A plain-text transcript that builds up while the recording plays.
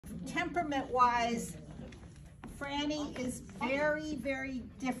temperament-wise, Frannie is very, very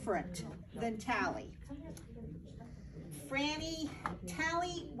different than Tally.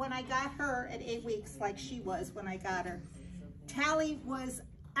 Tally, when I got her at 8 weeks, like she was when I got her, Tally was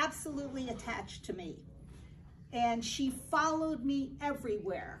absolutely attached to me. And she followed me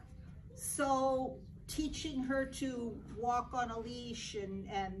everywhere. So teaching her to walk on a leash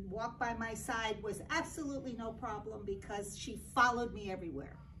and walk by my side was absolutely no problem because she followed me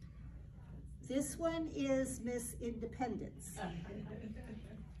everywhere. This one is Miss Independence.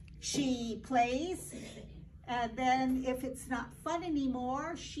 She plays, and then if it's not fun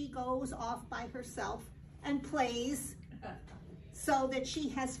anymore, she goes off by herself and plays so that she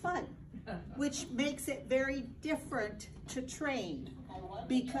has fun, which makes it very different to train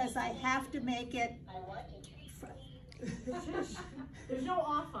because I have to make it. There's no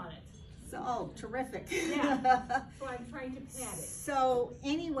off on it. So, oh, terrific. Yeah, so I'm trying to pad it. So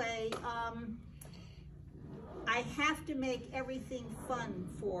anyway, I have to make everything fun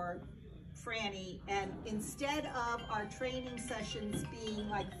for Frannie, and instead of our training sessions being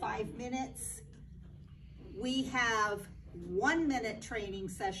like 5 minutes, we have 1 minute training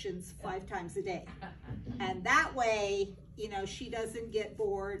sessions 5 times a day. And that way, you know, she doesn't get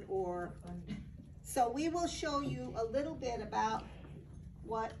bored or, so we will show you a little bit about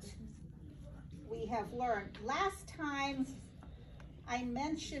what we have learned. Last time I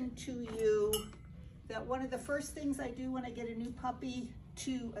mentioned to you that one of the first things I do when I get a new puppy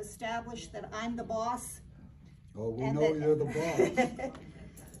to establish that I'm the boss. Oh, we know you're the boss.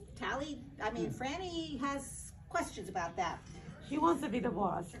 Frannie has questions about that. She wants to be the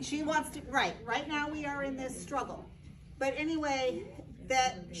boss. She wants to, right now we are in this struggle. But anyway,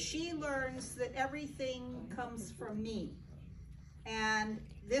 that she learns that everything comes from me. And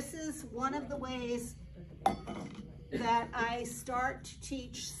this is one of the ways that I start to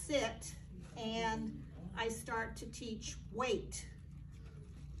teach sit and I start to teach wait.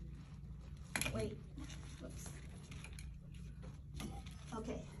 Wait, whoops.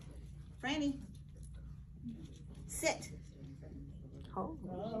 Okay, Frannie, sit. Oh.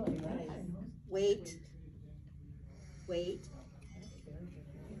 Wait, wait.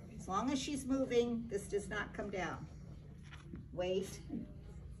 As long as she's moving, this does not come down. Wait.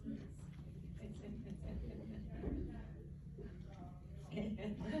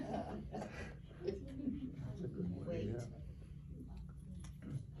 Wait.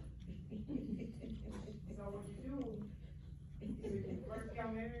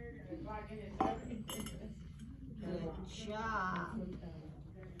 Good job.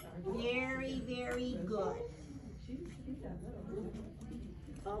 Very, very good.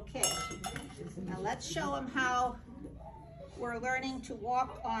 Okay, now let's show them how we're learning to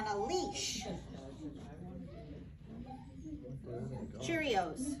walk on a leash.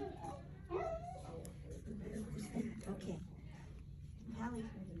 Cheerios. Okay. Hallie.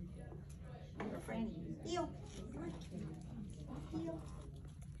 Or Frannie. Heel. Heel.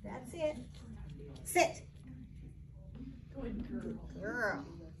 That's it. Sit. Good girl.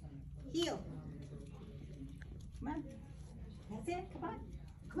 Heel. Come on. That's it. Come on.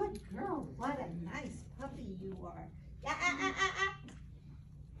 Good girl. What a nice puppy you are.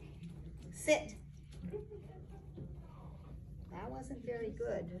 Sit. That wasn't very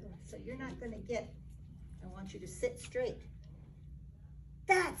good. So you're not going to get, I want you to sit straight.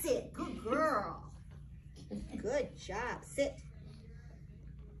 That's it. Good girl. Good job. Sit.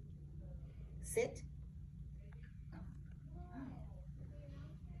 Sit.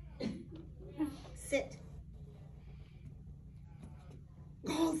 Sit.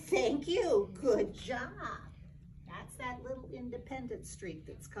 Oh, thank you. Good job. That's that little independent streak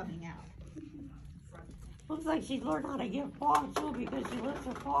that's coming out. Looks like she's learned how to give paw too because she lifts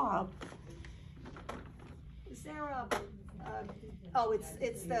her paw up. Is there a oh,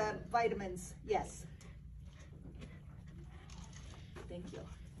 it's the vitamins. Yes. Thank you.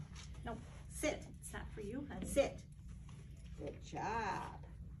 No, sit. It's not for you, honey. Sit. Good job.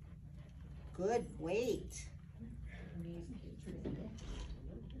 Good weight.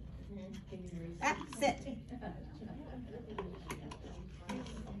 Sit.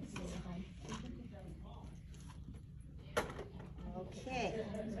 Okay,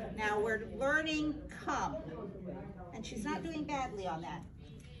 now we're learning come. And she's not doing badly on that.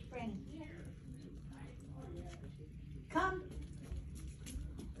 Frannie. Come.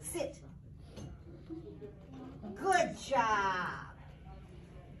 Sit. Good job.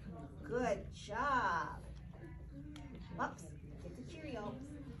 Good job. Oops, get the Cheerios.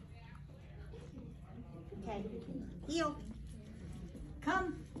 Okay, heel.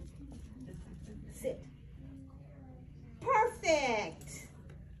 Come. Sit. Perfect.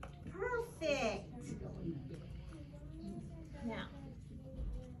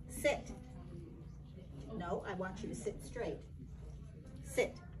 Sit. No, I want you to sit straight.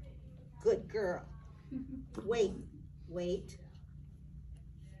 Sit. Good girl. Wait. Wait.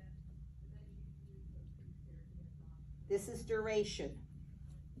 This is duration.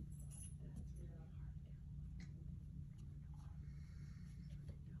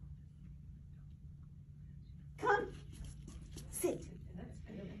 Come. Sit.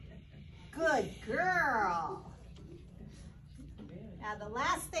 Good girl. Now the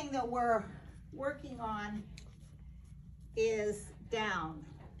last thing that we're working on is down.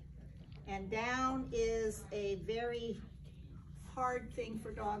 And down is a very hard thing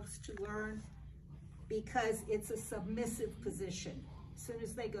for dogs to learn because it's a submissive position. As soon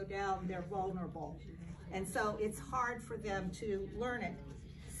as they go down, they're vulnerable. And so it's hard for them to learn it.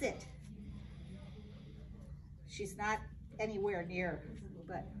 Sit. She's not anywhere near,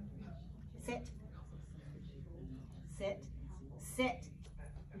 but sit. Sit. Sit.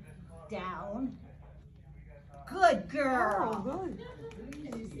 Down. Good girl. Oh,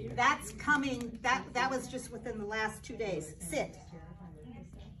 good. That's coming, that was just within the last 2 days. Sit.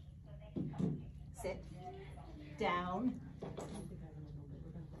 Sit. Down.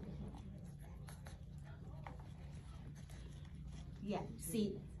 Yeah,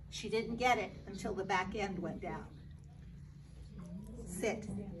 see, she didn't get it until the back end went down. Sit.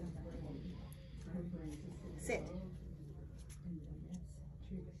 Sit.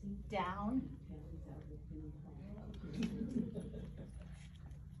 Down.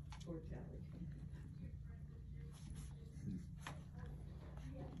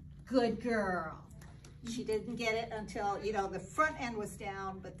 Good girl. She didn't get it until, you know, the front end was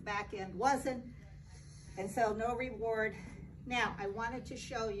down, but the back end wasn't. And so no reward. Now, I wanted to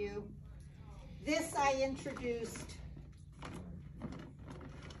show you, this I introduced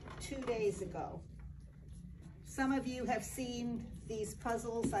 2 days ago. Some of you have seen these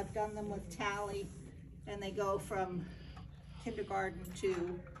puzzles. I've done them with Tally, and they go from kindergarten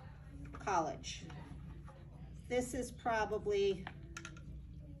to college. This is probably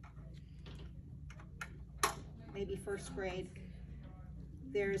maybe first grade.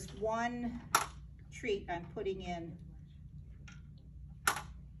 There's one treat I'm putting in.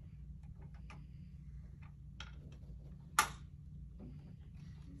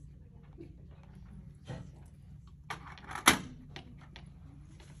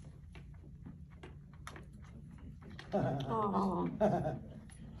 Oh.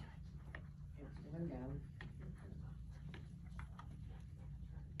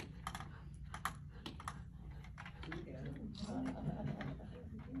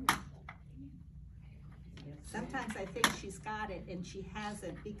 Sometimes I think she's got it and she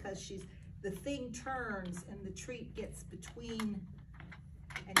hasn't because the thing turns and the treat gets between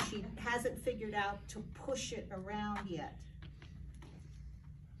and she hasn't figured out to push it around yet.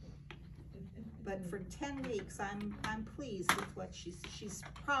 But for 10 weeks, I'm pleased with what she's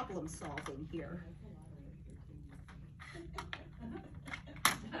problem solving here.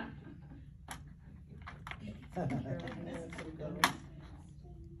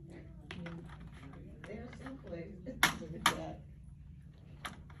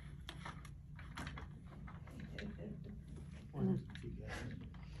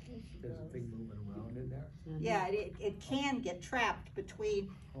 There's a thing moving around in there. Yeah, it can get trapped between.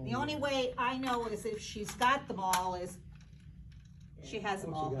 The only way I know is if she's got them all is she has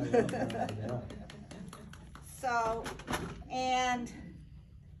them all. So, and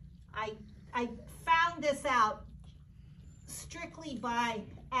I found this out strictly by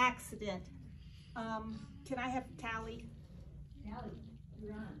accident. Can I have Tally? Tally,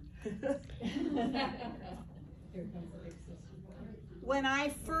 you're on. Here comes the big sister. When I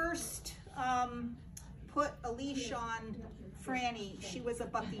first put a leash on Frannie, she was a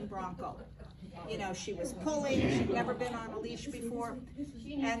bucking bronco. You know, she was pulling, she'd never been on a leash before.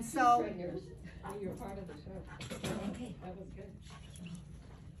 And so, You're part of the show. okay, That was good.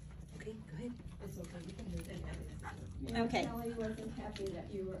 okay, good. It's okay, you can move it. Okay. Kelly wasn't happy that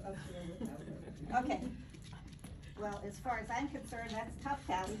you were up here without her. Okay. Well, as far as I'm concerned, that's tough,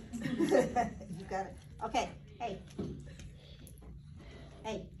 Tally. You got it. Okay, hey.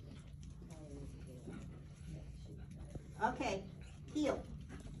 Hey. Okay, heel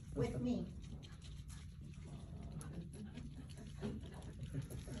with me.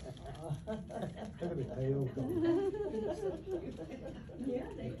 Look at the tail go. Yeah,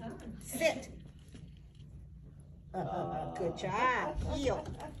 they are. Sit. Good job. Heel.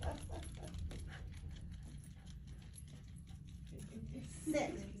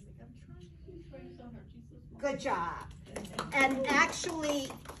 Sit. Good job. And actually,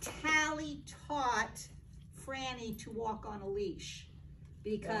 Tally taught Frannie to walk on a leash.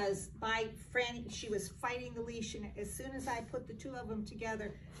 because Frannie, she was fighting the leash, and as soon as I put the two of them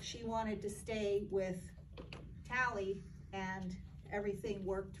together, she wanted to stay with Tally, and everything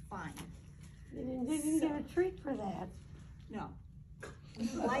worked fine. You didn't get a treat for that. No,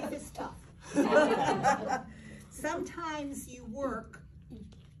 life is tough. Sometimes you work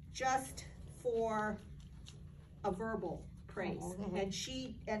just for a verbal praise,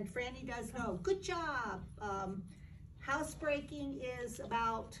 and Frannie does know, good job. Housebreaking is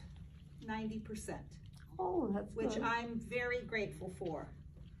about 90%. Oh, that's which good. I'm very grateful for.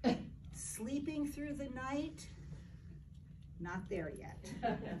 Sleeping through the night, not there yet.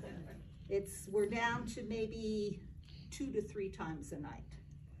 We're down to maybe 2 to 3 times a night.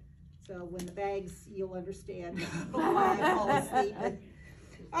 So when the bags, you'll understand why I fall asleep.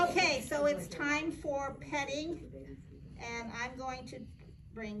 Okay, so it's time for petting, and I'm going to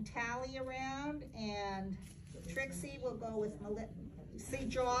bring Tally around, and Trixie will go with Melissa. See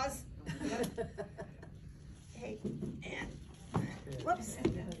Jaws? Hey, and, whoops.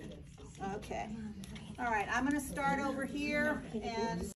 Okay. All right, I'm gonna start over here and